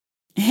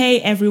Hey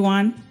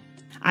everyone,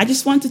 I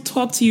just want to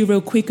talk to you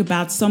real quick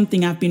about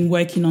something I've been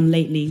working on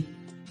lately.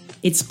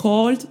 It's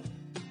called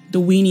the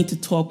We Need to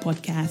Talk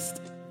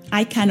podcast.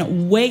 I cannot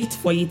wait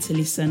for you to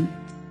listen.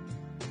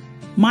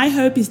 My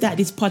hope is that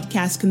this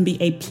podcast can be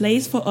a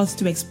place for us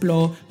to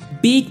explore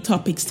big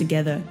topics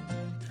together,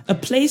 a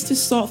place to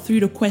sort through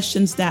the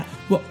questions that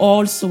we're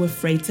all so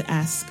afraid to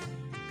ask,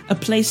 a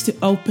place to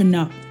open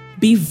up,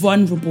 be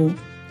vulnerable,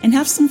 and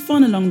have some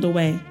fun along the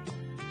way.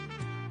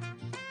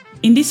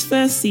 In this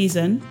first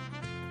season,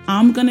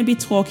 I'm going to be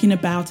talking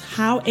about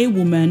how a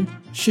woman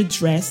should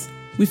dress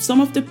with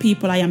some of the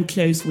people I am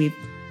close with,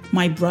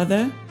 my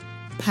brother,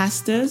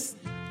 pastors,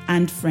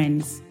 and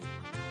friends.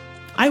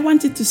 I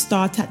wanted to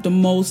start at the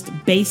most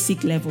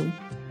basic level.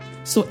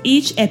 So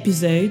each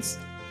episode,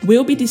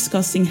 we'll be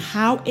discussing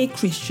how a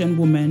Christian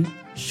woman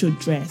should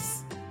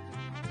dress.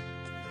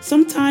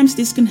 Sometimes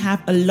this can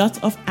have a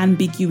lot of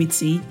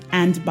ambiguity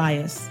and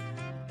bias.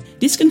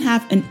 This can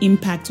have an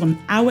impact on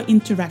our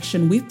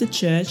interaction with the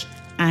church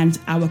and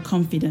our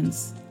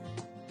confidence.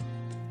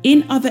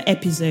 In other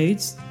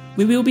episodes,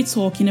 we will be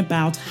talking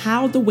about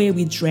how the way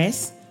we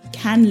dress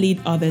can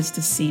lead others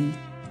to sin,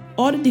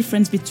 or the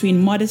difference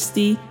between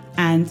modesty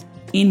and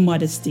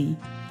immodesty,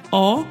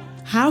 or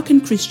how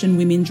can Christian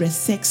women dress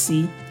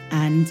sexy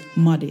and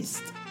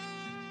modest.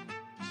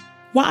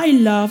 What I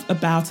love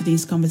about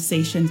these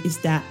conversations is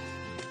that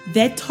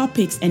they're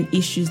topics and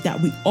issues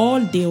that we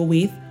all deal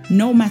with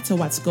no matter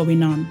what's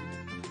going on,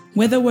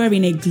 whether we're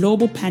in a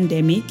global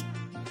pandemic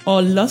or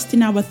lost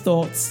in our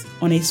thoughts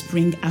on a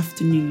spring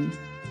afternoon.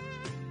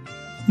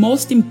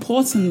 Most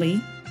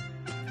importantly,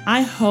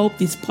 I hope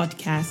this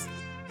podcast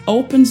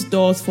opens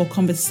doors for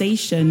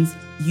conversations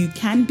you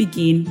can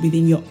begin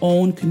within your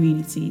own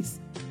communities.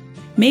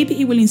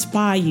 Maybe it will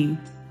inspire you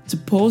to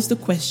pose the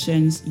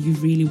questions you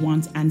really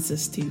want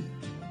answers to.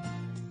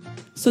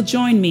 So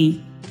join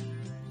me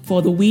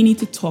for the We Need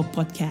to Talk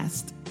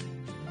podcast.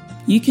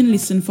 You can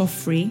listen for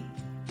free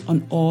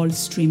on all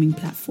streaming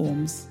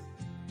platforms.